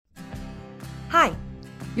Hi,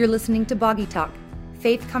 you're listening to Boggy Talk,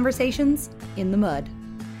 Faith Conversations in the Mud,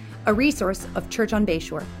 a resource of Church on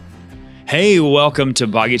Bayshore. Hey, welcome to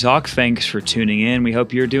Boggy Talk. Thanks for tuning in. We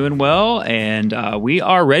hope you're doing well, and we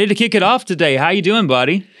are ready to kick it off today. How you doing,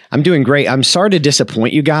 buddy? I'm doing great. I'm sorry to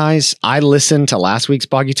disappoint you guys. I listened to last week's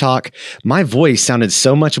Boggy Talk. My voice sounded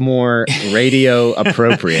so much more radio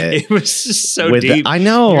appropriate. It was just so deep. I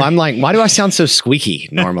know. I'm like, why do I sound so squeaky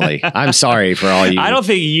normally? I'm sorry for all you. I don't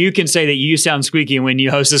think you can say that you sound squeaky when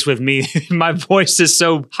you host this with me. My voice is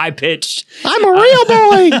so high pitched. I'm a real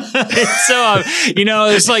boy. So,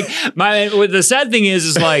 it's like the sad thing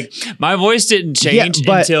is like my voice didn't change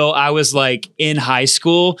until I was like in high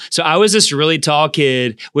school. So I was this really tall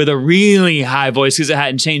kid with a really high voice because it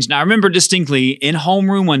hadn't changed. Now I remember distinctly in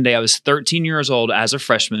homeroom one day, I was 13 years old as a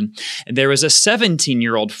freshman, and there was a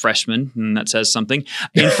 17-year-old freshman, and that says something,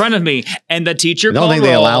 in front of me. And the teacher called roll. I don't think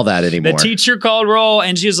they allow that anymore. The teacher called roll,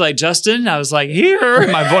 and she was like, "Justin," I was like, "Here."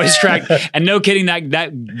 My voice cracked, and no kidding,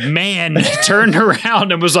 that man turned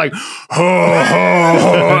around and was like,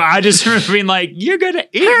 "Oh." I just remember being like, "You're gonna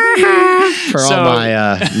eat me." For all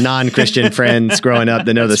my non-Christian friends growing up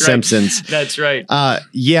that know The Simpsons. That's right.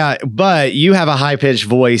 Yeah, but you have a high-pitched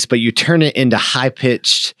voice, but you turn it into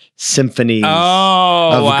high-pitched symphonies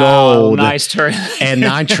of gold. Nice turn. And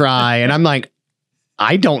I try, and I'm like,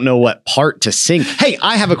 I don't know what part to sing. Hey,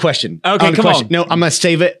 I have a question. Okay, come on. No, I'm going to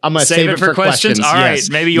save it. I'm going to save it for questions. All right,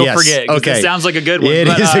 maybe you'll forget. Okay. It sounds like a good one. It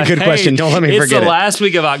is a good question. Don't let me forget it. It's the last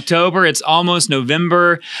week of October. It's almost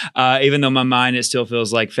November, even though my mind, it still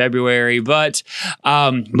feels like February. But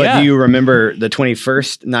do you remember the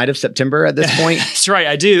 21st night of September at this point? That's right,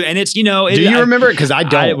 I do. And it's, do you remember it? Because I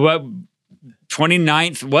don't.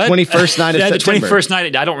 29th, what? 21st night of September. The 21st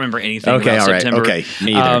night, I don't remember anything about September. Okay,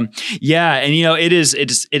 me either. And it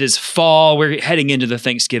is fall. We're heading into the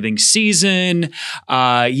Thanksgiving season.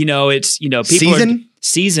 People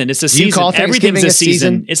season. It's a season. You call Thanksgiving a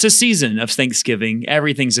season? It's a season of Thanksgiving.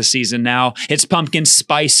 Everything's a season now. It's pumpkin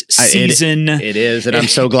spice season. It is, and I'm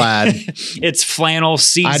so glad. It's flannel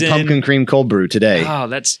season. I had pumpkin cream cold brew today. Oh,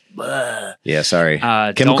 that's... Yeah, sorry.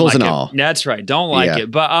 Chemicals and all. That's right. Don't like it.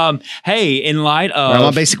 But hey, in light of... Where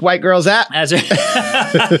are my basic white girls at? Hello.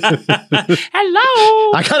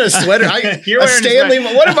 I got a sweater. You're a Stanley.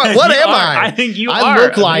 What am I? I think you are. I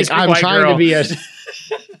look like I'm trying girl. to be a...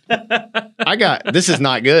 This is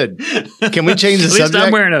not good. Can we change the subject? At least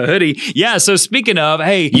I'm wearing a hoodie. Yeah. So speaking of,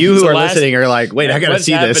 hey, you who are listening are like, wait, I got to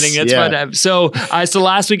see this. It's fun. So it's the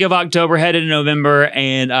last week of October, headed to November,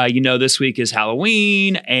 and this week is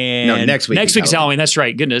Halloween, and next week is Halloween. That's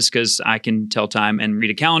right. Goodness, because I can tell time and read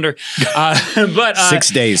a calendar. But 6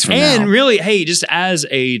 days from now. And really, hey, just as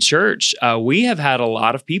a church, we have had a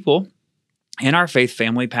lot of people in our faith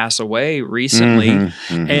family pass away recently,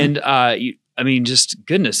 and just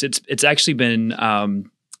goodness, it's actually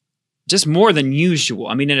been just more than usual.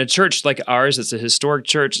 I mean, in a church like ours, it's a historic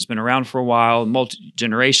church. It's been around for a while,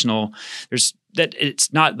 multi-generational.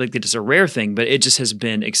 It's not like it's a rare thing, but it just has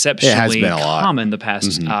been exceptionally common the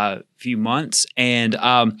past few months. And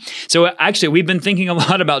so actually, we've been thinking a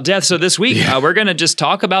lot about death. So this week, we're going to just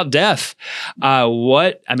talk about death. Not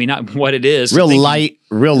what it is. Real light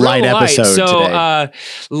episode so, today.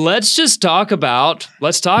 Let's talk about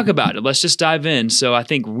it. Let's just dive in. So I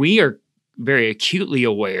think we are very acutely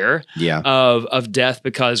aware of death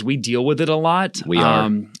because we deal with it a lot. We are.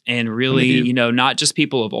 And really, not just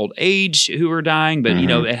people of old age who are dying, but,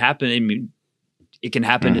 it happened. I mean, it can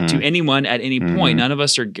happen to anyone at any point. None of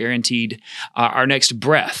us are guaranteed our next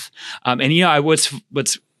breath.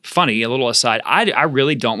 What's funny, a little aside, I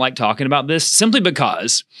really don't like talking about this simply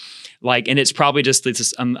because and it's probably just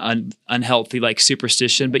this unhealthy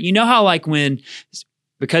superstition, but you know how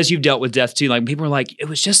because you've dealt with death too, people are like, it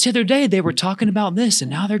was just the other day they were talking about this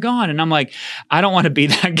and now they're gone. And I'm like, I don't want to be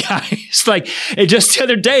that guy. It's just the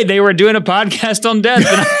other day they were doing a podcast on death. And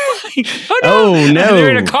I'm like, oh no.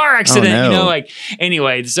 They're in a car accident. Oh, no.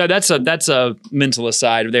 Anyway, so that's a mental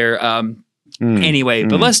aside there. Anyway,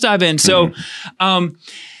 but let's dive in. So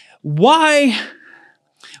why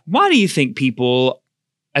do you think people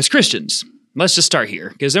as Christians, let's just start here,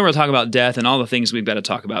 because then we'll talk about death and all the things we've got to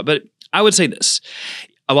talk about. But I would say this.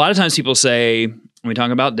 A lot of times people say, when we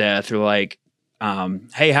talk about death, they're like,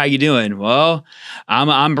 hey, how you doing? Well,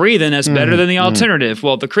 I'm breathing. That's better than the alternative.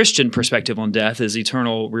 Well, the Christian perspective on death is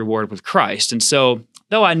eternal reward with Christ. And so,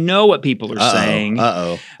 though I know what people are saying,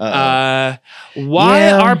 why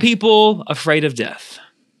are people afraid of death?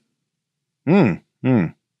 I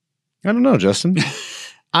don't know, Justin.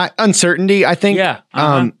 Uncertainty, I think.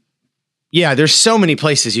 Yeah. There's so many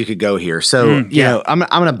places you could go here. So, I'm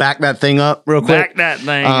going to back that thing up real quick. Back that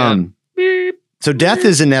thing up. Beep. So death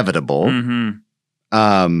is inevitable.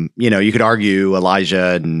 Mm-hmm. You could argue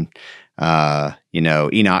Elijah and,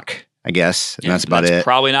 Enoch, I guess. And that's about it.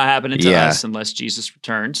 Probably not happening to us unless Jesus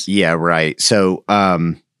returns. Yeah, right. So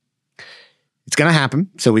it's going to happen.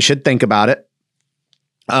 So we should think about it.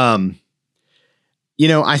 I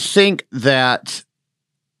think that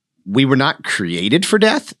we were not created for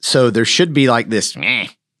death. So there should be like this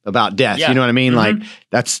about death. Yeah. You know what I mean? Mm-hmm.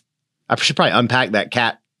 Like I should probably unpack that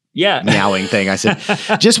cat meowing thing. I said,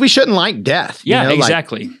 just we shouldn't like death. Yeah,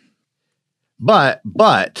 exactly. But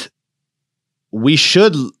we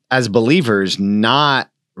should, as believers, not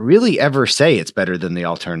really ever say it's better than the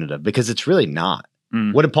alternative because it's really not.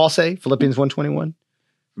 What did Paul say? Philippians 1:21?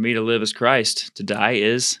 For me to live is Christ, to die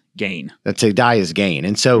is gain. That to die is gain.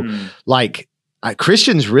 And so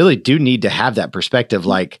Christians really do need to have that perspective.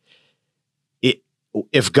 Like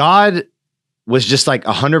if God was just like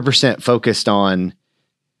 100% focused on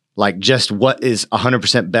like just what is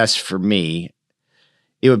 100% best for me,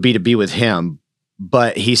 it would be to be with him.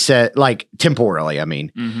 But he said, like temporally, I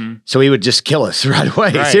mean, so he would just kill us right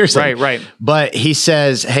away. Right, Seriously. Right. But he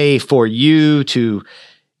says, hey, for your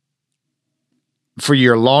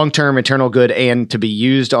long-term eternal good and to be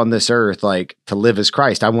used on this earth, like to live as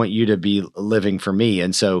Christ, I want you to be living for me.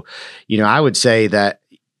 And so, I would say that,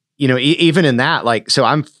 even in that, like, so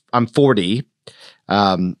I'm 40,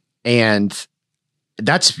 and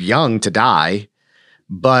that's young to die,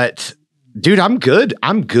 but dude, I'm good.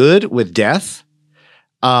 I'm good with death.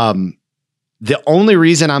 The only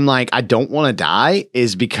reason I'm like, I don't want to die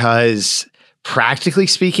is because practically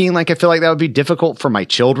speaking, like, I feel like that would be difficult for my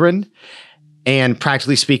children. And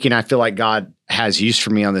practically speaking, I feel like God has use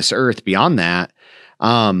for me on this earth beyond that.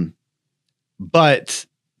 But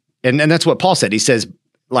that's what Paul said. He says,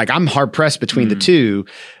 like, I'm hard pressed between the two,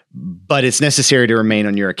 but it's necessary to remain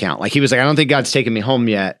on your account. Like, he was like, I don't think God's taken me home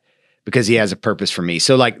yet because he has a purpose for me.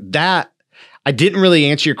 So like that, I didn't really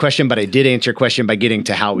answer your question, but I did answer your question by getting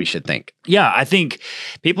to how we should think. Yeah, I think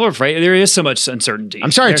people are afraid. There is so much uncertainty.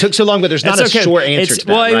 I'm sorry it took so long, but there's not a short answer to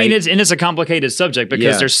that. Well, I mean, it's a complicated subject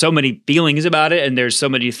because there's so many feelings about it and there's so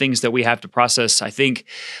many things that we have to process. I think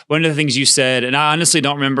one of the things you said, and I honestly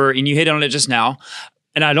don't remember, and you hit on it just now,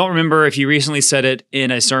 and I don't remember if you recently said it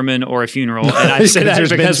in a sermon or a funeral. And I say that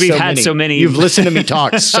because we've had so many. You've listened to me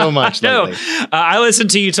talk so much lately. No, I listen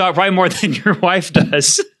to you talk probably more than your wife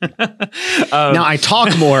does. Now, I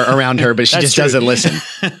talk more around her, but she just doesn't listen.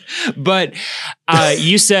 But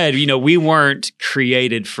you said, we weren't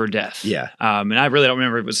created for death. Yeah. And I really don't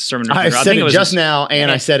remember if it was a sermon or a funeral. I said it just now,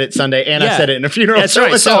 and I said it Sunday, and I said it in a funeral. That's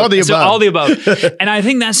right. It's all the above. All the above. And I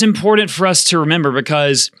think that's important for us to remember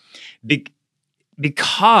because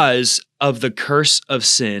of the curse of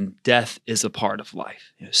sin, death is a part of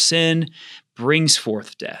life. Sin brings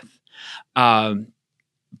forth death.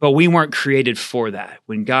 But we weren't created for that.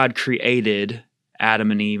 When God created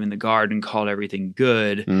Adam and Eve in the garden, called everything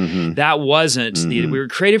good, that wasn't needed. We were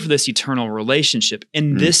created for this eternal relationship.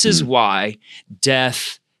 And this is why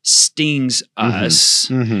death stings us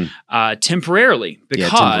temporarily,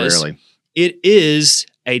 because it is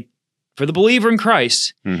for the believer in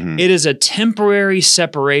Christ, it is a temporary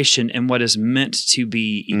separation in what is meant to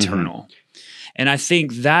be eternal. And I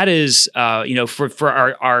think that is,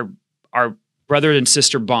 for our brother and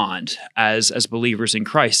sister bond as believers in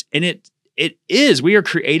Christ. And it is, we are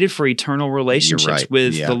created for eternal relationships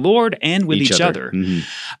with the Lord and with each other.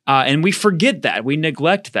 And we forget that, we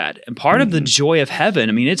neglect that. And part of the joy of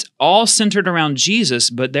heaven, it's all centered around Jesus,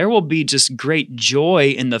 but there will be just great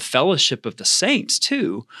joy in the fellowship of the saints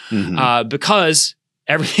too, because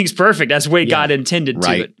everything's perfect. That's the way God intended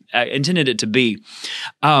it to be.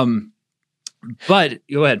 But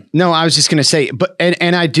go ahead. No, I was just going to say,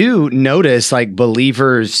 and I do notice like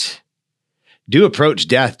believers do approach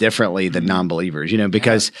death differently than non-believers,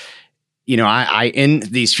 because, I in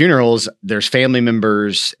these funerals, there's family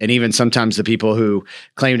members and even sometimes the people who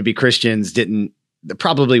claim to be Christians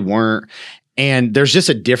probably weren't. And there's just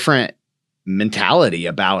a different mentality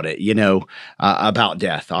about it, about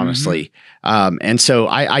death, honestly. And so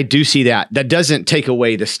I do see that. That doesn't take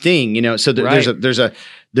away the sting, so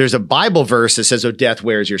there's a Bible verse that says, "Oh, death,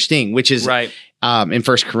 where's your sting?" Which is in 1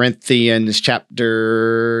 Corinthians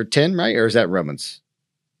chapter 10, right? Or is that Romans?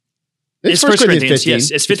 It's 1 Corinthians 15.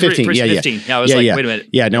 Yes, it's 15. Yeah, I was wait a minute.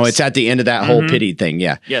 Yeah, no, it's at the end of that whole pity thing.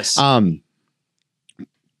 Yeah. Yes.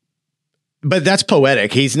 But that's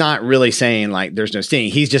poetic. He's not really saying like there's no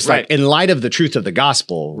sting. He's just like, in light of the truth of the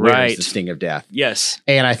gospel, where's the sting of death? Yes.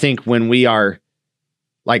 And I think when we are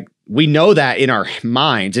like we know that in our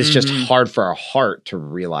minds. It's just hard for our heart to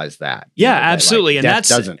realize that. Yeah, absolutely. And that's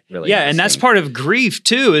doesn't really. And that's part of grief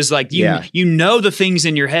too, is like you know the things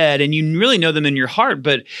in your head and you really know them in your heart,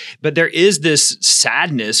 but there is this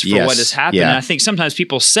sadness for what has happened. And I think sometimes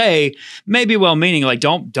people say, maybe well-meaning, like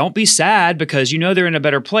don't be sad because you know they're in a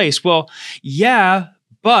better place. Well, yeah,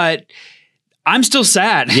 but I'm still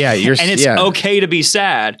sad. Yeah, and it's okay to be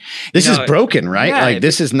sad. This is broken, right? Yeah, like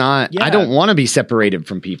this is not. Yeah. I don't want to be separated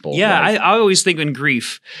from people. Yeah, I always think in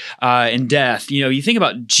grief and death. You think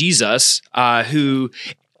about Jesus, who.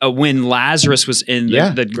 When Lazarus was in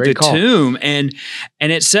the tomb, and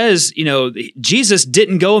it says, Jesus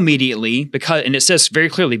didn't go immediately because, and it says very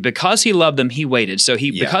clearly, because he loved them, he waited. So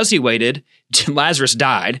because he waited, Lazarus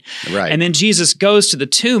died. Right. And then Jesus goes to the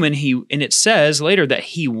tomb and it says later that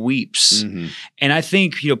he weeps. Mm-hmm. And I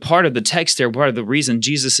think, part of the text there, part of the reason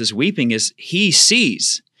Jesus is weeping is he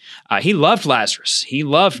sees. He loved Lazarus. He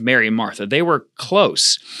loved Mary and Martha. They were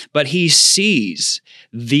close, but he sees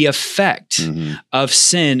the effect of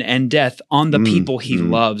sin and death on the people he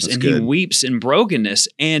loves. And he weeps in brokenness.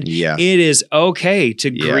 And it is okay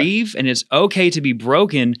to grieve and it's okay to be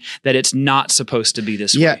broken, that it's not supposed to be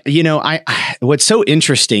this way. I what's so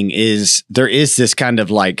interesting is there is this kind of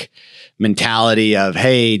like mentality of,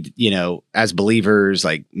 hey, as believers,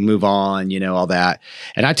 like move on, all that.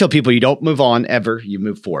 And I tell people, you don't move on ever, you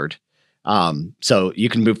move forward. So you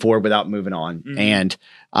can move forward without moving on. And,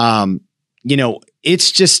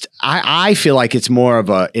 it's just, I feel like it's more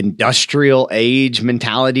of a industrial age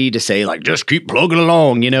mentality to say like, just keep plugging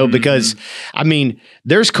along, because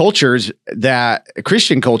there's cultures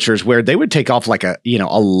Christian cultures where they would take off like a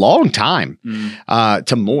long time,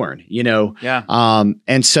 to mourn,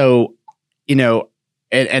 and so,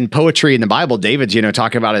 and poetry in the Bible, David's,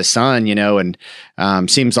 talking about his son, and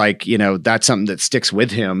seems like, that's something that sticks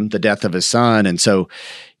with him, the death of his son. And so,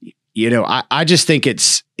 I just think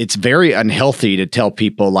it's very unhealthy to tell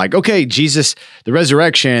people like, okay, Jesus, the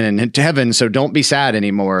resurrection and to heaven, so don't be sad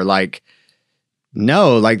anymore. Like,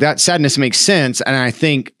 no, like that sadness makes sense. And I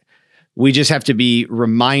think we just have to be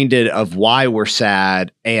reminded of why we're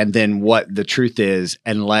sad and then what the truth is,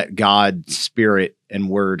 and let God's Spirit and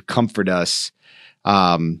Word comfort us,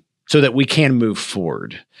 so that we can move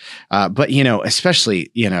forward. But,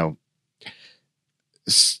 especially,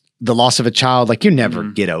 the loss of a child, like you never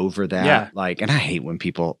get over that. Yeah. Like, and I hate when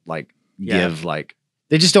people give like,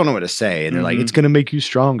 they just don't know what to say. And they're like, it's going to make you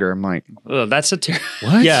stronger. I'm like, well, that's a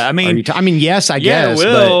what? Yeah. I mean, yes, I guess. It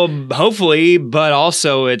will, hopefully, but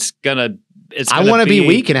also it's I want to be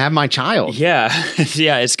weak and have my child. Yeah.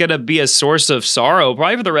 Yeah. It's going to be a source of sorrow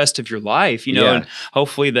probably for the rest of your life, and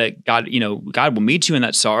hopefully that God will meet you in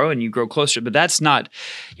that sorrow and you grow closer, but that's not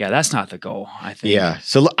the goal, I think. Yeah.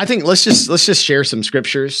 So I think let's just share some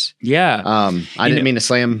scriptures. Yeah. I didn't mean to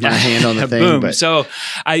slam my hand on the thing, boom. But so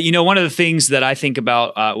one of the things that I think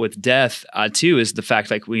about with death too is the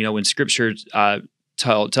fact like when scripture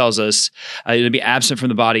tells us to be absent from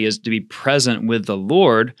the body is to be present with the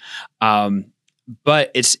Lord.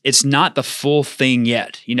 But it's not the full thing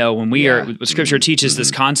yet. When what Scripture teaches this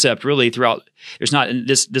concept really throughout. There's not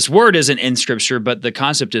this word isn't in Scripture, but the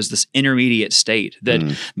concept is this intermediate state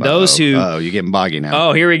that those who you're getting boggy now.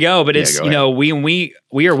 Oh, here we go. But it's we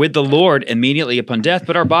are with the Lord immediately upon death,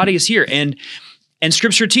 but our body is here. And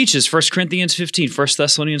Scripture teaches 1 Corinthians 15, 1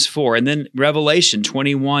 Thessalonians 4, and then Revelation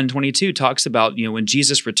 21, 22 talks about, when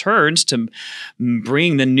Jesus returns to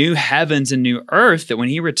bring the new heavens and new earth, that when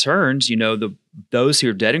he returns, those who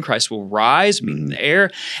are dead in Christ will rise, meet in the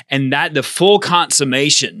air, and that the full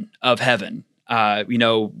consummation of heaven,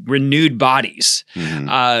 renewed bodies,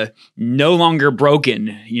 no longer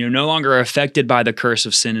broken, no longer affected by the curse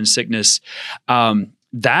of sin and sickness.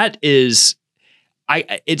 That is,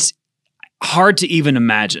 it's hard to even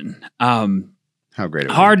imagine. How great it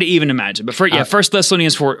would hard to even imagine. But 1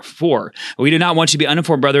 Thessalonians 4, we do not want you to be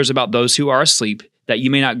uninformed, brothers, about those who are asleep, that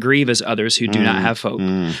you may not grieve as others who do not have hope.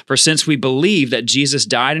 For since we believe that Jesus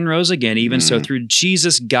died and rose again, even so through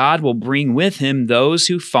Jesus, God will bring with him those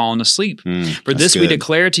who've fallen asleep. For this we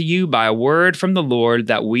declare to you by a word from the Lord,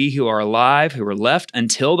 that we who are alive, who are left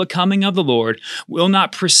until the coming of the Lord, will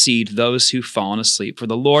not precede those who've fallen asleep. For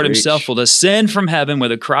the Lord himself will descend from heaven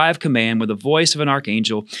with a cry of command, with the voice of an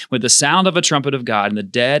archangel, with the sound of a trumpet of God, and the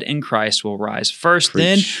dead in Christ will rise first.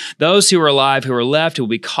 Then those who are alive, who are left, will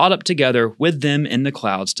be caught up together with them in the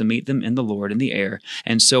clouds to meet them in the Lord in the air.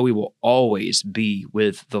 And so we will always be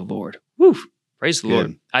with the Lord. Woo! Praise the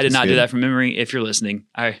Lord. I did not do that from memory. If you're listening,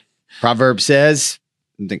 Proverbs says,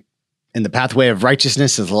 in the pathway of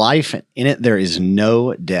righteousness is life, and in it there is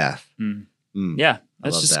no death. Yeah,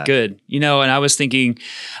 that's just good. And I was thinking,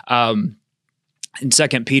 in 2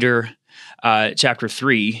 Peter chapter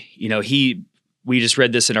 3, we just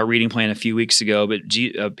read this in our reading plan a few weeks ago, but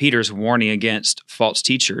Peter's warning against false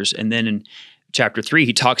teachers. And then in chapter 3,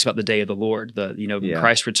 he talks about the day of the Lord,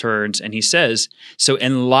 Christ returns, and he says, so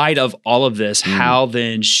in light of all of this, how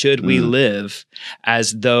then should we live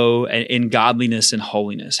as though in godliness and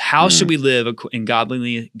holiness? How should we live in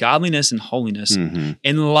godliness and holiness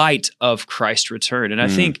in light of Christ's return? And I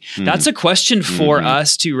think that's a question for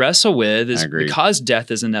us to wrestle with, is because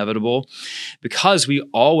death is inevitable, because we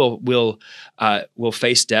all will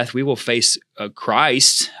face death, we will face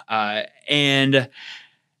Christ, and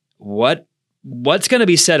what's going to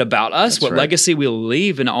be said about us, That's what right. legacy we'll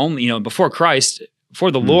leave, and only, before Christ,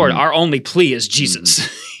 for the Lord, our only plea is Jesus,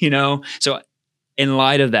 So in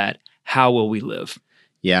light of that, how will we live?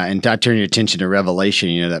 Yeah. And I turn your attention to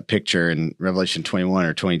Revelation, that picture in Revelation 21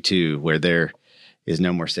 or 22, where there is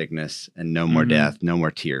no more sickness and no more death, no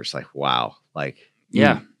more tears. Like, wow. Like,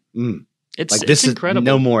 It's like this incredible. is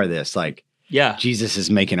no more of this. Like, Yeah. Jesus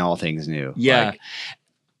is making all things new. Yeah. Like,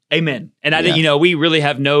 Amen. And I think, we really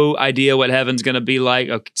have no idea what heaven's going to be like,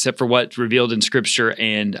 except for what's revealed in Scripture.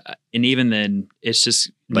 And even then, it's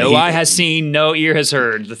just eye has seen, no ear has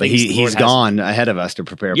heard. The things he's gone ahead of us to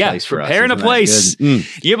prepare a place for us. Preparing a place.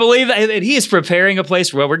 You believe that he is preparing a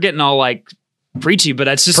place? Well, we're getting all like preachy, but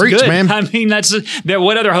that's just good. Man. I mean,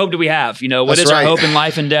 what other hope do we have? What That's is right. our hope in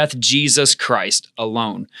life and death? Jesus Christ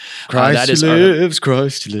alone. Christ lives,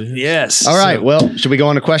 Christ lives. Yes. All right. Well, should we go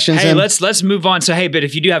on to questions? Hey, then? let's move on. So, but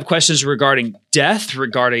if you do have questions regarding death,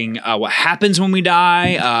 regarding what happens when we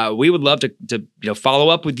die, we would love to follow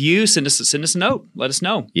up with you. Send us a note. Let us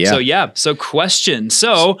know. Yeah. So questions.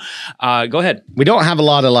 So go ahead. We don't have a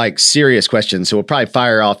lot of like serious questions, so we'll probably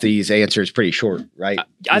fire off these answers pretty short, right?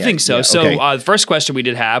 I think so. Yeah, So okay. the first question we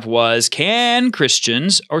did have was, can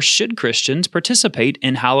Christians or should Christians participate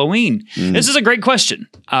in Halloween? This is a great question.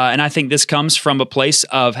 And I think this comes from a place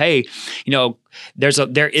of, hey,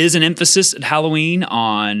 there is an emphasis at Halloween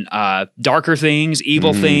on darker things,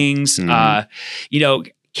 evil things.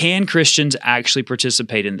 Can Christians actually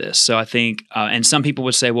participate in this? So I think, and some people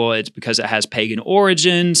would say, well, it's because it has pagan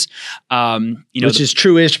origins. Which is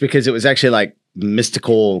true-ish because it was actually like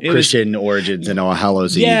mystical Christian origins and All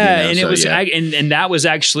Hallows Eve. And it was, and that was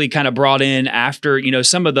actually kind of brought in after,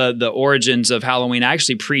 some of the origins of Halloween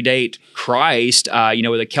actually predate Christ,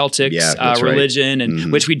 with the Celtic religion,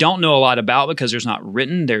 and which we don't know a lot about because there's not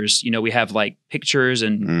written. There's, we have like pictures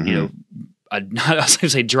and, I was going to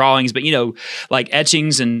say drawings, but, like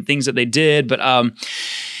etchings and things that they did. But,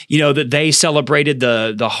 that they celebrated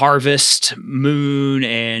the harvest moon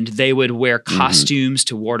and they would wear costumes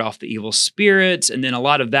to ward off the evil spirits. And then a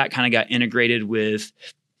lot of that kind of got integrated with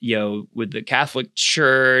the Catholic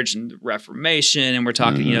Church and the Reformation. And we're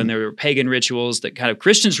talking, and there were pagan rituals that kind of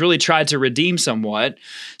Christians really tried to redeem somewhat.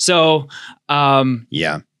 So,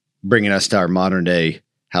 bringing us to our modern day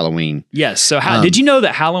Halloween. Yes. So did you know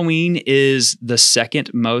that Halloween is the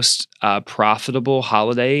second most profitable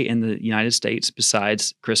holiday in the United States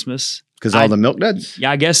besides Christmas? Because all the milk duds?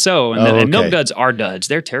 Yeah, I guess so. And milk duds are duds.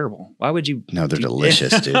 They're terrible. Why would you? No, they're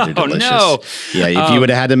delicious, dude. They're delicious. No. Yeah, if you would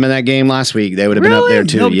have had them in that game last week, they would have been up there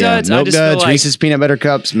too. Milk yeah, duds? milk duds, Reese's peanut butter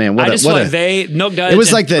cups. Man, milk duds. It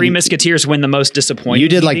was like the Three Musketeers win the most disappointing. You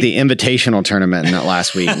did like the invitational tournament in that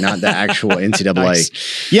last week, not the actual NCAA.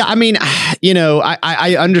 Nice. Yeah, I mean,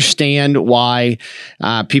 I understand why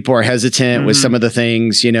people are hesitant with some of the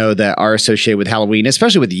things that are associated with Halloween,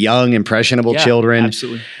 especially with young, impressionable children.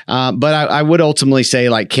 Absolutely. But I would ultimately say,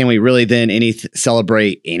 like, can we really then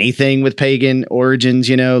celebrate anything with pagan origins?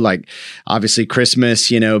 Like obviously Christmas,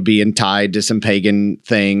 being tied to some pagan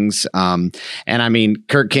things. And I mean,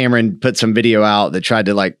 Kirk Cameron put some video out that tried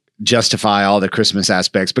to like justify all the Christmas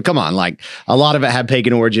aspects, but come on, like a lot of it had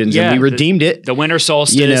pagan origins, and we redeemed it. The winter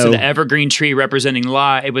solstice and the evergreen tree representing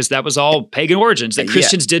light. That was all pagan origins that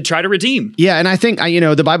Christians did try to redeem. Yeah, and I think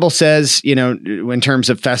the Bible says in terms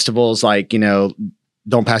of festivals, like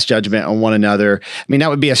don't pass judgment on one another. I mean, that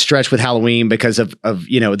would be a stretch with Halloween because of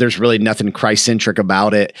there's really nothing Christ-centric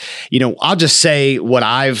about it. I'll just say what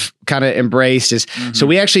I've kind of embraced is, so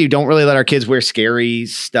we actually don't really let our kids wear scary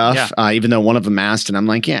stuff, even though one of them asked, and I'm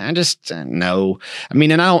like, I just, no. I mean,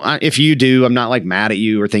 and I don't, if you do, I'm not like mad at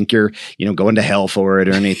you or think you're, going to hell for it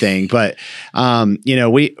or anything, but,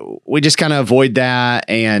 we just kind of avoid that.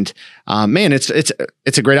 And, man, it's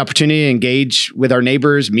a great opportunity to engage with our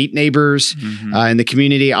neighbors, meet neighbors in the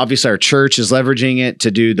community. Obviously, our church is leveraging it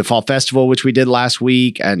to do the fall festival, which we did last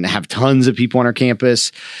week, and have tons of people on our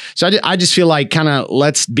campus. So I just feel like kind of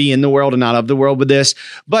let's be in the world and not of the world with this.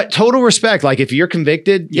 But total respect, like if you're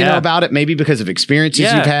convicted, about it, maybe because of experiences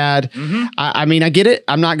you've had. I mean, I get it.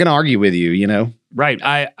 I'm not going to argue with you. Right.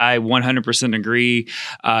 I 100% agree.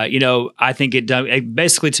 I think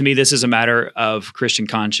basically to me, this is a matter of Christian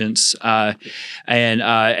conscience. And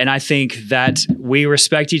I think that we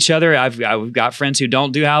respect each other. We've got friends who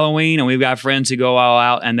don't do Halloween, and we've got friends who go all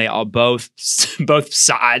out, and they all both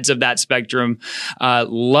sides of that spectrum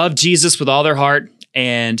love Jesus with all their heart.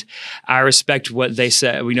 And I respect what they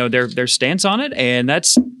say. We know their stance on it, and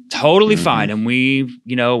that's totally fine. And we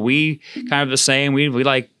kind of the same. We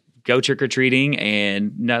like go trick or treating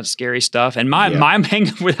and not scary stuff. And my hang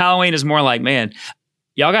with Halloween is more like, man,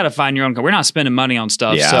 y'all got to find your own. We're not spending money on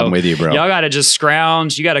stuff. Yeah, so I'm with you, bro. Y'all got to just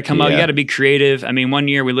scrounge. You got to come up. You got to be creative. I mean, one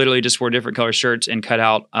year we literally just wore different color shirts and cut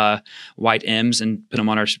out white M's and put them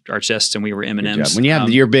on our chests, and we were M&Ms. When you have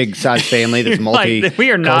your big size family that's multi,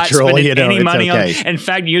 we are not spending any money on. In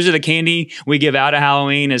fact, usually the candy we give out at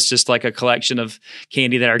Halloween is just like a collection of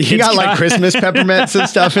candy that our kids got. Like Christmas peppermints and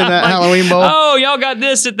stuff in that Halloween bowl. Oh, y'all got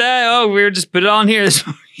this at that. Oh, we were just put it on here.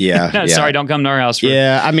 Yeah. Sorry, don't come to our house.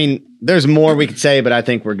 I mean, there's more we could say, but I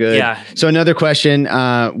think we're good. Yeah. So another question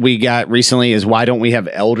we got recently is, why don't we have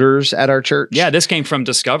elders at our church? Yeah, this came from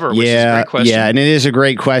Discover, which is a great question. Yeah, and it is a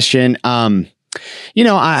great question.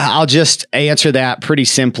 I'll just answer that pretty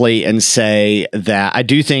simply and say that I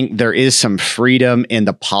do think there is some freedom in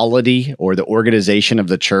the polity or the organization of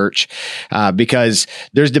the church, because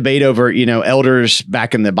there's debate over, elders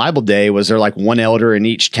back in the Bible day. Was there like one elder in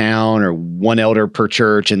each town or one elder per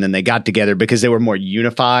church? And then they got together because they were more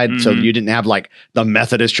unified. So you didn't have like the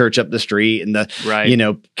Methodist church up the street and the,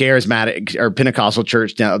 charismatic or Pentecostal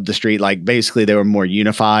church down up the street. Like basically they were more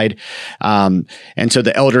unified. And so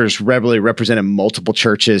the elders really represented multiple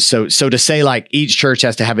churches. So to say like each church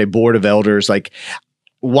has to have a board of elders, like,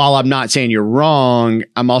 while I'm not saying you're wrong,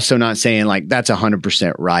 I'm also not saying like that's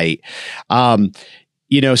 100% right.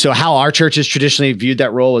 So how our churches traditionally viewed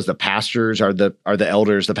that role is the pastors are the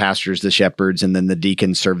elders, the pastors, the shepherds, and then the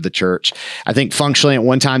deacons serve the church. I think functionally at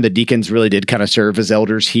one time, the deacons really did kind of serve as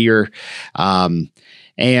elders here. I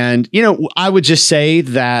would just say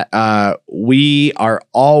that we are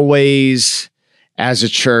always, as a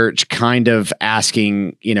church, kind of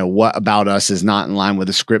asking, what about us is not in line with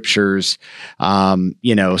the scriptures. So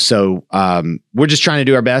we're just trying to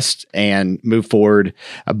do our best and move forward.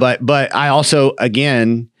 But I also,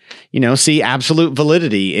 again, see absolute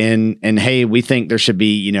validity in, hey, we think there should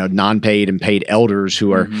be, non-paid and paid elders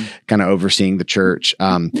who are kind of overseeing the church.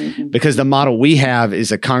 Because the model we have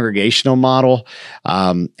is a congregational model.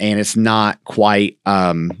 And it's not quite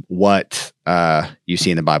what you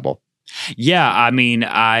see in the Bible. Yeah, I mean,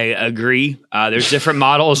 I agree. There's different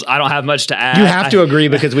models. I don't have much to add. You have to agree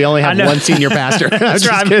because we only have one senior pastor. That's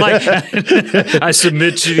right. I'm like, I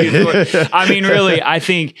submit to you. I mean, really, I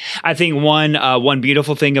think one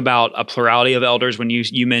beautiful thing about a plurality of elders, when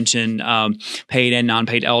you mention paid and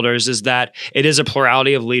non-paid elders, is that it is a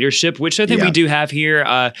plurality of leadership, which I think we do have here.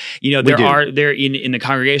 There in the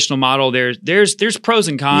congregational model, there's pros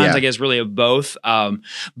and cons, I guess, really of both.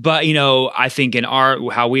 But I think in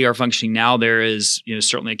how we are functioning now, there is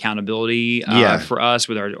certainly accountability for us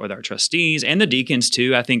with our trustees and the deacons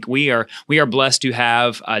too. I think we are blessed to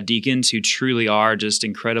have deacons who truly are just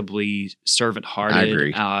incredibly servant-hearted. I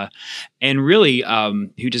agree. And really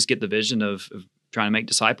who just get the vision of trying to make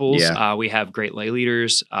disciples. We have great lay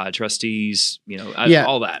leaders, trustees,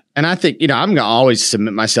 all that. And I think I'm going to always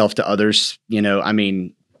submit myself to others.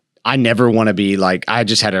 I never want to be like, I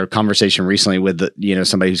just had a conversation recently with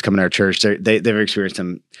somebody who's coming to our church. They've experienced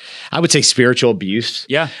some, I would say, spiritual abuse.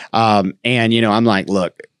 Yeah. And I'm like,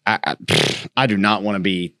 look, I do not want to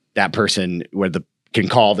be that person where can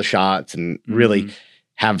call the shots and really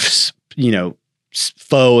have,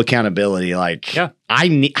 faux accountability. Like I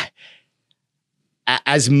need,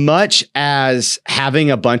 as much as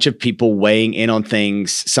having a bunch of people weighing in on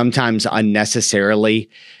things sometimes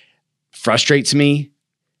unnecessarily frustrates me,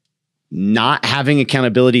 not having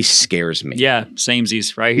accountability scares me. Yeah,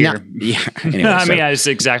 samesies right here. Anyway, I mean, that's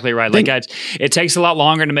exactly right. It takes a lot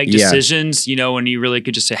longer to make decisions, when you really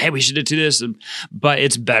could just say, hey, we should do this. But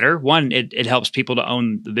it's better. One, it helps people to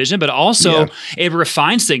own the vision, but also it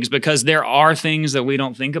refines things because there are things that we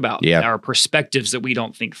don't think about. Yeah. Our perspectives that we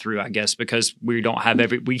don't think through, I guess, because we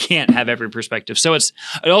can't have every perspective. So it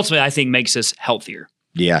ultimately, I think, makes us healthier.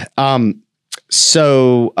 Yeah.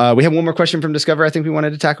 So we have one more question from Discover I think we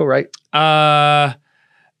wanted to tackle, right? You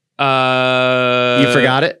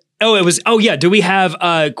forgot it? Do we have,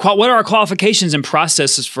 what are our qualifications and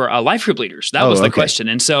processes for life group leaders? That was the question.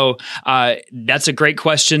 And so that's a great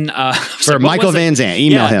question. For Michael Van Zandt,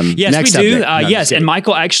 email him. Yes, Next we do. Yes. And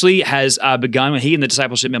Michael actually has begun when he and the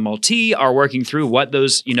Discipleship MLT are working through what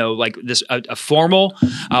those, like this, a formal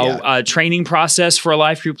training process for a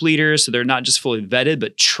life group leader. So they're not just fully vetted,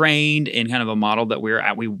 but trained in kind of a model that we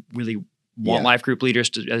really want life group leaders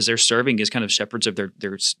to, as they're serving as kind of shepherds of their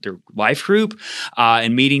life group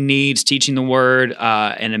and meeting needs, teaching the word,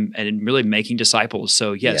 and really making disciples.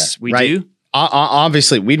 So yes, we do.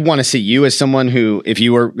 Obviously, we'd want to see you as someone who, if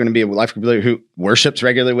you were going to be a life group leader who worships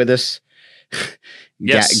regularly with us,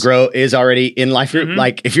 is already in life group.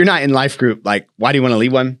 Like if you're not in life group, like why do you want to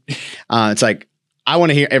lead one? It's like, I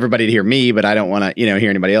want to hear everybody to hear me, but I don't want to, hear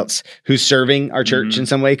anybody else who's serving our church in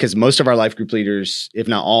some way. Because most of our life group leaders, if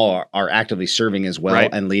not all, are actively serving as well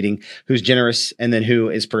and leading. Who's generous, and then who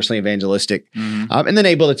is personally evangelistic, and then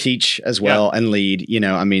able to teach as well and lead.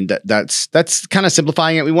 That's kind of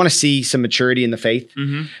simplifying it. We want to see some maturity in the faith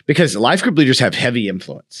because life group leaders have heavy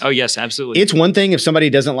influence. Oh yes, absolutely. It's one thing if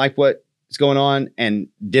somebody doesn't like what is going on and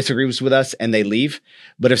disagrees with us and they leave,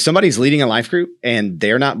 but if somebody's leading a life group and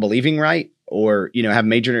they're not believing right, or, have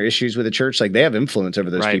major issues with the church, like they have influence over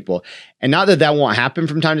those people. And not that won't happen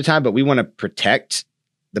from time to time, but we want to protect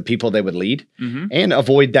the people they would lead and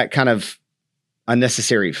avoid that kind of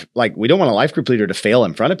unnecessary, like we don't want a life group leader to fail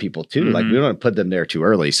in front of people too. Like we don't want to put them there too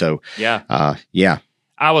early. So I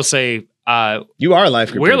will say, you are a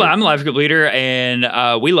life group leader. I'm a life group leader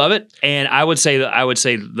and we love it. And I would say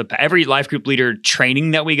every life group leader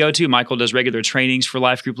training that we go to, Michael does regular trainings for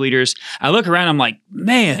life group leaders. I look around, I'm like,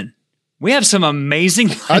 man, we have some amazing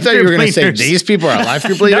life I thought you were going to say these people are life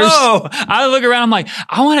group leaders. No, I look around, I'm like,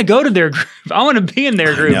 I want to go to their group. I want to be in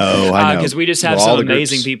their group. I know. Because we just have some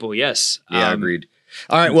amazing people. Yes. Yeah, agreed.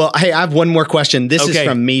 All right. Well, hey, I have one more question. This is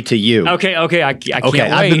from me to you. Okay. I can't wait.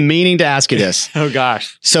 I've been meaning to ask you this. Oh,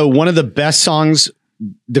 gosh. So one of the best songs,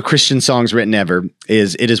 the Christian songs written ever,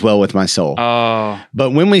 is It Is Well With My Soul. Oh.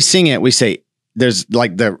 But when we sing it, we say, there's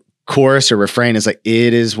like the chorus or refrain is like,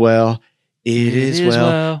 it is well. It is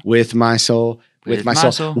well with my soul. With my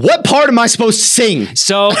soul. What part am I supposed to sing?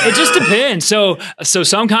 So it just depends. So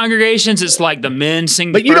some congregations, it's like the men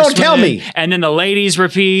sing, but you don't tell me, and then the ladies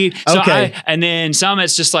repeat. Okay, and then some,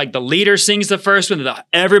 it's just like the leader sings the first one,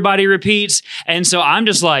 everybody repeats, and so I'm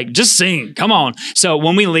just like, just sing, come on. So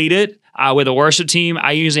when we lead it with a worship team,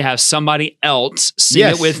 I usually have somebody else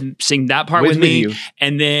sing that part with me,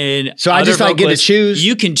 and then so I just get to choose.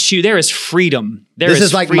 You can choose. There is freedom. This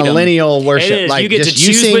is like freedom. Millennial worship. It is. Like you get to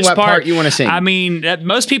choose which what part you want to sing. I mean,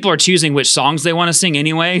 most people are choosing which songs they want to sing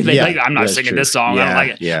anyway. I'm not singing this song. I don't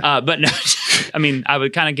like it. Yeah. But no, I mean, I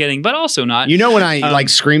was kind of getting, but also not. When I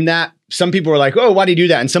scream that, some people were like, "Oh, why do you do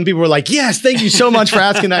that?" And some people were like, "Yes, thank you so much for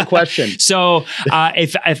asking that question." So,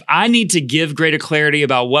 if I need to give greater clarity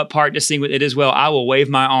about what part to sing with It Is Well, I will wave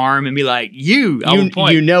my arm and be like, I will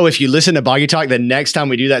point. If you listen to Boggy Talk, the next time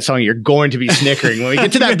we do that song, you're going to be snickering when we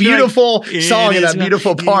get to that beautiful song and that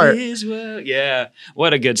beautiful part. It is well. Yeah,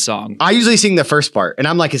 what a good song. I usually sing the first part, and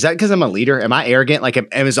I'm like, is that because I'm a leader? Am I arrogant? Like,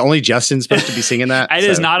 is only Justin supposed to be singing that? It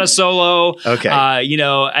is not a solo. Okay,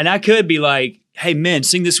 and I could be like, hey, men,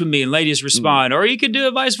 sing this with me, and ladies respond. Or you could do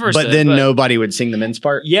it vice versa. But then nobody would sing the men's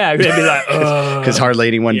part? Yeah, they'd be like, because hardly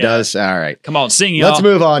anyone does. All right. Come on, sing, y'all. Let's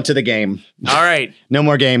move on to the game. All right. No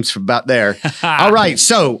more games for about there. All right.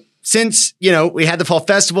 So since, we had the fall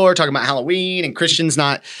festival, we're talking about Halloween and Christians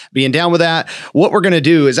not being down with that. What we're going to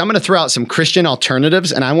do is I'm going to throw out some Christian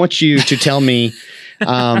alternatives, and I want you to tell me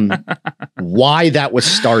why that was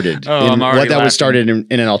started. What that was started in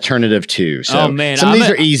an alternative to. So some of these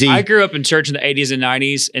are easy. I grew up in church in the 80s and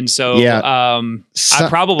 90s, and so I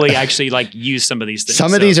probably actually use some of these things.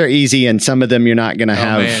 Some of these are easy, and some of them you're not going to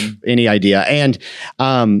have any idea. And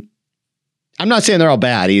I'm not saying they're all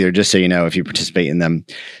bad either, just so you know if you participate in them.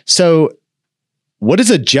 So what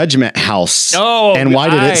is a judgment house? And why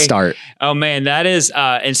did it start? Oh man, that is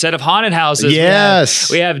instead of haunted houses.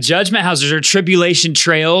 Yes, we have judgment houses or tribulation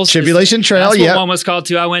trails. Tribulation trail. That's what one was called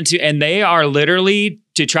too. I went to, and they are literally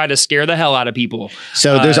to try to scare the hell out of people.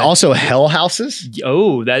 So there's also hell houses.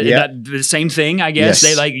 Oh, that the same thing, I guess.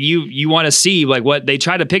 Yes. They you want to see what they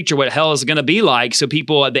try to picture what hell is going to be like. So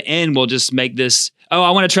people at the end will just make this. Oh,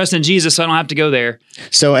 I want to trust in Jesus, so I don't have to go there.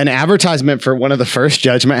 So an advertisement for one of the first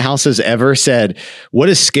judgment houses ever said, "What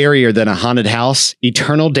is scarier than a haunted house?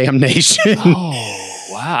 Eternal damnation." Oh,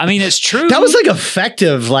 wow. I mean, it's true. That was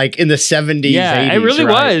effective, in the 70s, yeah, 80s, it really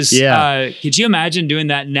was. Yeah. Could you imagine doing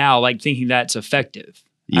that now, thinking that's effective?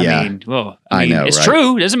 Yeah. I mean, it's right?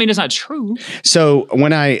 true. It doesn't mean it's not true. So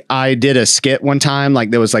when I did a skit one time,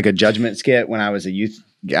 there was a judgment skit when I was a youth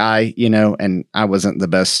guy, and I wasn't the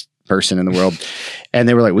best person in the world. And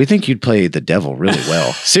they were like, we think you'd play the devil really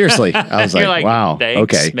well. Seriously. I was like, wow. Thanks,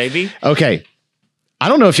 okay. Maybe. Okay. I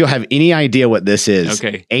don't know if you'll have any idea what this is.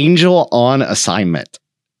 Okay. Angel on Assignment.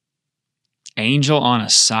 Angel on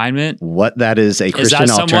Assignment? What that is a Christian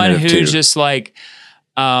alternative to. Is that someone who just like,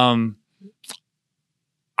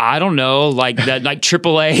 I don't know, like that, like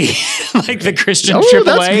AAA, like the Christian AAA.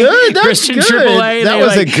 That's good. That's Christian good. AAA. That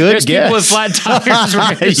was a good there's guess. People with flat tires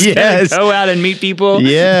where yes. go out and meet people.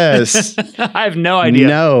 Yes. I have no idea.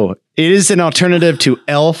 No, it is an alternative to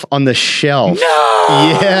Elf on the Shelf. No.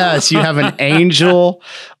 Yes, you have an angel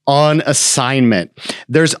on assignment.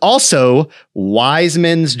 There's also Wise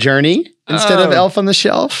Men's Journey instead of Elf on the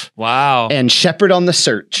Shelf. Wow. And Shepherd on the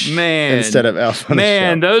Search instead of Elf on the Shelf.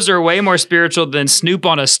 Man, those are way more spiritual than Snoop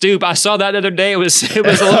on a Stoop. I saw that the other day. It was a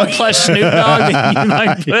little plush Snoop Dogg that you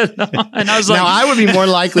like put on. And I was like, now I would be more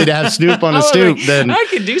likely to have Snoop on a stoop than I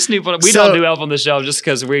could do Snoop on. We don't do Elf on the Shelf just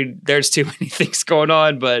because there's too many things going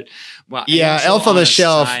on. But well, yeah, Elf on the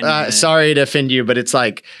Shelf. Sorry to offend you, but it's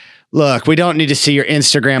like, look, we don't need to see your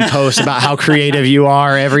Instagram posts about how creative you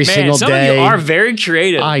are every single day. Some of you are very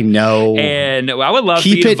creative. I know. And I would love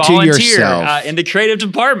Keep for you to volunteer to yourself. In the creative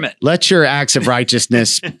department. Let your acts of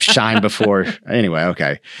righteousness shine before. Anyway,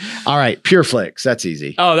 okay. All right. PureFlix. That's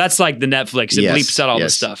easy. Oh, that's like the Netflix. It bleeps out all the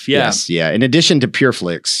stuff. Yeah. Yes. Yeah. In addition to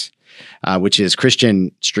PureFlix, which is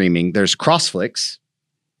Christian streaming, there's CrossFlix.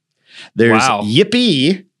 There's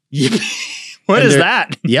Yippee. What is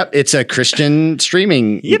that? Yep. It's a Christian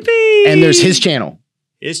streaming. Yippee. And there's his channel.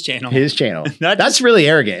 His channel. That's really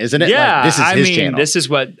arrogant, isn't it? Yeah. Like, this is his channel. This is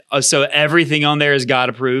what, so everything on there is God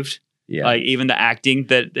approved. Yeah. Like even the acting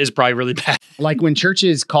that is probably really bad. Like when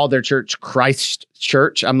churches call their church Christ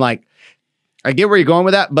Church, I'm like, I get where you're going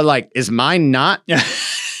with that, but like, is mine not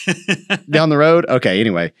down the road? Okay.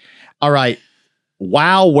 Anyway. All right.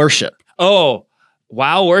 Wow Worship. Oh,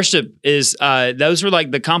 Wow Worship is those were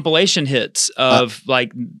like the compilation hits of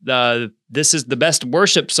like this is the best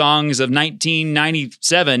worship songs of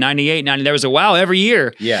 1997, 98, 90. There was a Wow every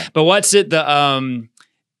year. Yeah. But what's it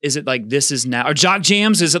is it like This Is Now or Jock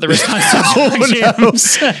Jams? Is it the response to Jock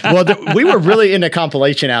Jams? Well, we were really into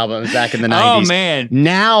compilation albums back in the 90s. Oh man.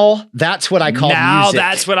 Now that's what I call music. Now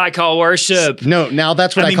that's what I call worship. No, now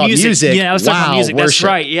that's what I call music. Yeah, let's talk about music. Worship. That's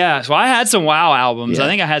right. Yeah. So I had some Wow albums. Yeah. I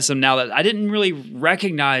think I had some now that I didn't really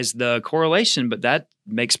recognize the correlation, but that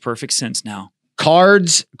makes perfect sense now.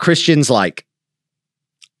 Cards Christians like.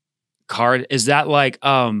 Card, is that like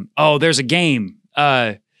there's a game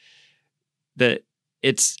that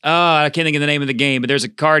it's I can't think of the name of the game, but there's a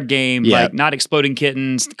card game like Not Exploding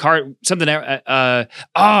Kittens, card something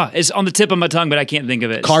it's on the tip of my tongue, but I can't think of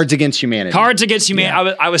it. Cards Against Humanity. Cards Against Humanity.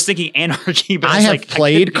 Yeah. I was thinking Anarchy, but I have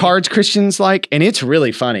played Cards Christians like, and it's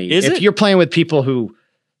really funny. If you're playing with people who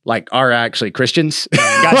like are actually Christians,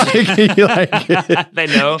 gotcha. They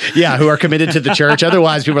know. Yeah, who are committed to the church.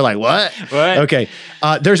 Otherwise, people are like, what? What? Okay.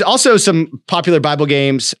 There's also some popular Bible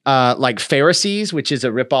games like Pharisees, which is a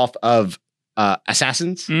ripoff of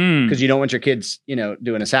Assassins, because you don't want your kids,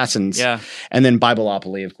 doing Assassins. Yeah. And then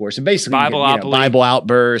Bibleopoly, of course. And basically, Bibleopoly. Bible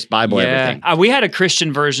Outburst, Bible everything. We had a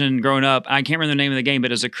Christian version growing up. I can't remember the name of the game,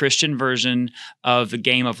 but it was a Christian version of the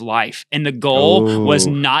Game of Life. And the goal was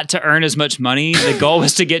not to earn as much money. The goal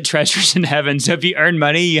was to get treasures in heaven. So if you earned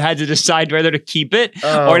money, you had to decide whether to keep it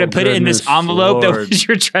or to put it in this envelope that was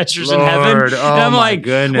your treasures in heaven. And I'm like,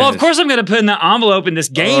 well, of course I'm going to put in the envelope in this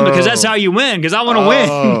game because that's how you win, because I want to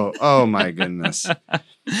win. Oh my goodness.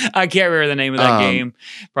 I can't remember the name of that game,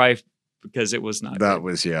 probably because it was not. That good.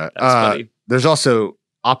 was That's funny. There's also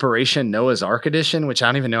Operation Noah's Ark Edition, which I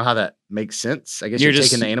don't even know how that makes sense. I guess you're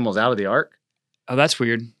taking the animals out of the ark. Oh, that's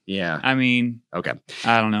weird. Yeah. I mean, okay.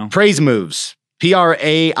 I don't know. Praise Moves.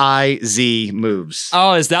 Praiz moves.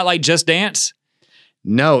 Oh, is that like Just Dance?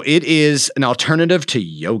 No, it is an alternative to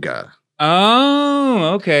yoga.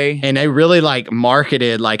 Oh, okay. And they really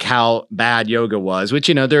marketed how bad yoga was, which,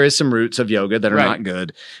 there is some roots of yoga that are not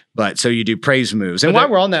good. But so you do praise moves. And while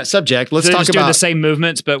we're on that subject, let's talk about doing the same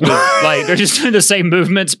movements, but with they're just doing the same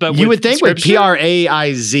movements, but you would think with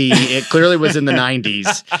Praiz, it clearly was in the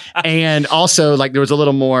 90s. And also there was a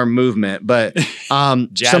little more movement, but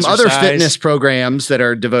some other fitness programs that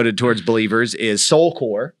are devoted towards believers is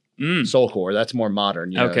Soulcore. Soulcore, that's more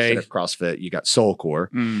modern. Instead of CrossFit, you got Soulcore.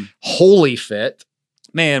 Holy Fit.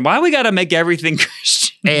 Man, why we got to make everything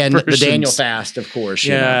Christian? And the Daniel Fast, of course.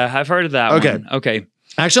 Yeah, I've heard of that one. Okay.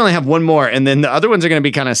 I actually only have one more, and then the other ones are going to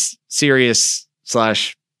be kind of serious /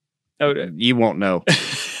 you won't know.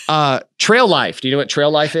 Trail Life. Do you know what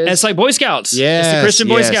Trail Life is? It's like Boy Scouts. Yes. It's the Christian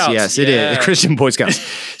Boy Scouts. Yes, it is. Christian Boy Scouts.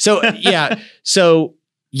 So, yeah. So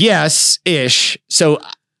Yes-ish. So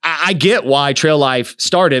I get why Trail Life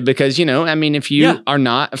started because, I mean, if you are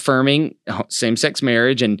not affirming same-sex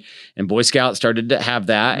marriage and Boy Scouts started to have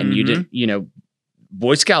that and you did,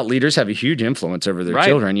 Boy Scout leaders have a huge influence over their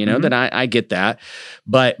children, then I get that.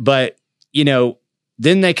 But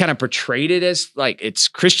then they kind of portrayed it as like it's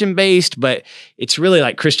Christian based, but it's really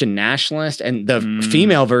like Christian nationalist. And the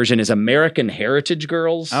female version is American Heritage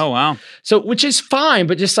Girls. Oh, wow. So, which is fine,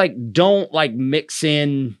 but just like don't like mix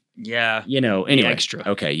in. Yeah. Anyway. Extra.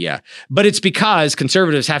 Okay. Yeah. But it's because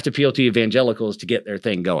conservatives have to appeal to evangelicals to get their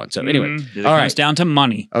thing going. So anyway, it comes down to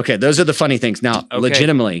money. Okay. Those are the funny things. Now,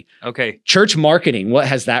 legitimately. Okay. Church marketing. What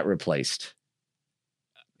has that replaced?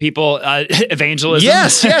 People, evangelism.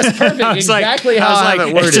 Yes. Perfect. Exactly how I have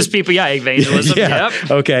it worded. It's just people. Yeah. Evangelism.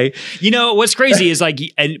 Yep. Okay. What's crazy is like,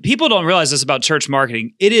 and people don't realize this about church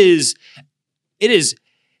marketing. It is,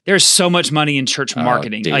 there's so much money in church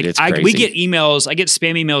marketing. Dude, like it's crazy. We get emails, I get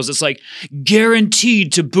spam emails. It's like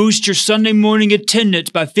guaranteed to boost your Sunday morning attendance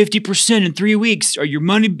by 50% in 3 weeks or your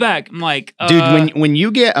money back. I'm like, dude, when you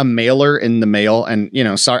get a mailer in the mail and,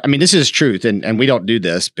 sorry, I mean, this is truth and we don't do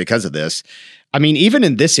this because of this. I mean, even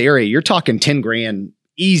in this area, you're talking 10 grand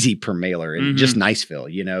easy per mailer in just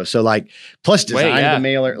Niceville, so like plus design of the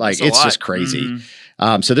mailer, like it's just crazy.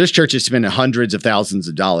 So there's churches spending hundreds of thousands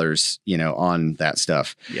of dollars, on that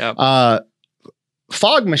stuff. Yeah.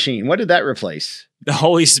 Fog machine. What did that replace? The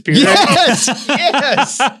Holy Spirit.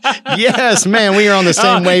 Yes, man. We are on the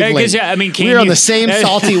same wavelength. Yeah, I mean, we're on the same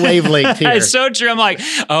salty wavelength here. It's so true. I'm like,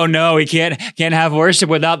 oh no, we can't have worship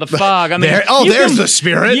without the fog. I mean, there's the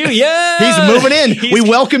Spirit. He's moving in. We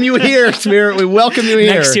welcome you here, Spirit. We welcome you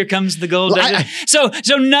here. Next year comes the gold. So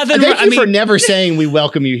nothing. Thank you for never saying we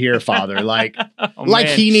welcome you here, Father. Like,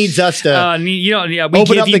 he needs us to.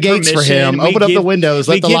 Open up the gates for him. Open up the windows.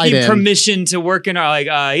 Let the light in. We give you permission to work in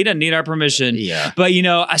our he doesn't need our permission. Yeah. But,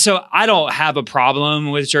 so I don't have a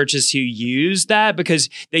problem with churches who use that because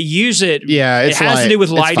they use it. Yeah, it has to do with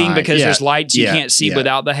lighting because there's lights you can't see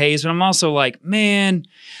without the haze. But I'm also like, man,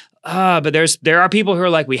 but there are people who are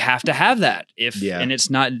like, we have to have that. And it's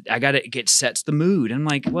not, it sets the mood. I'm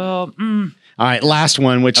like, well, All right, last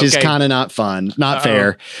one, which is kind of not fun, not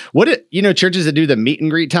fair. Churches that do the meet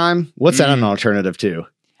and greet time, what's that an alternative to?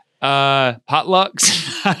 Potlucks.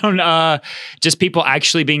 I don't know. Just people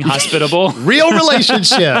actually being hospitable. Real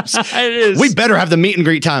relationships. It is. We better have the meet and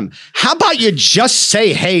greet time. How about you just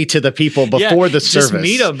say hey to the people before the service? Just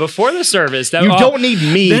meet them before the service. You don't need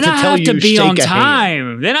me to tell you to be on shake a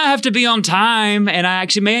time. hand. Then I have to be on time, and I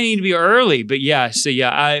actually may need to be early. But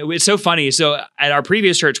it's so funny. So at our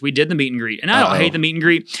previous church, we did the meet and greet, and I don't hate the meet and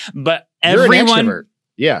greet, but You're an extrovert.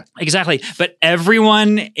 Yeah, exactly. But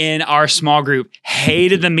everyone in our small group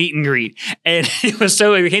hated the meet and greet. And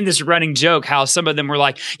it became this running joke how some of them were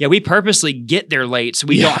like, yeah, we purposely get there late so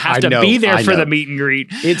we don't have to be there for the meet and greet.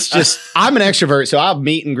 It's just, I'm an extrovert, so I'll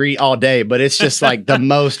meet and greet all day, but it's just like the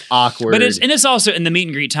most awkward. But it's also in the meet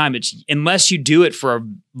and greet time, unless you do it for a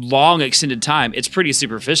long extended time, it's pretty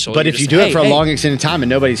superficial. But if you do it for a long extended time and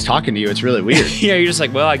nobody's talking to you, it's really weird. Yeah, you're just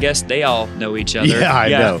like, well, I guess they all know each other. Yeah, I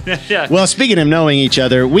know. Yeah. Well, speaking of knowing each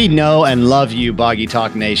other, we know and love you, Boggy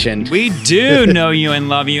Talk Nation. We do know you and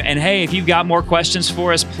love you. And hey, if you've got more questions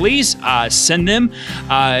for us, please send them.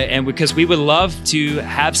 And because we would love to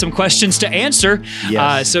have some questions to answer.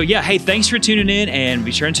 Yes. Hey, thanks for tuning in and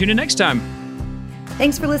be sure and tune in next time.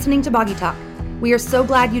 Thanks for listening to Boggy Talk. We are so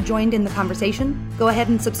glad you joined in the conversation. Go ahead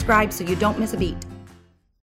and subscribe so you don't miss a beat.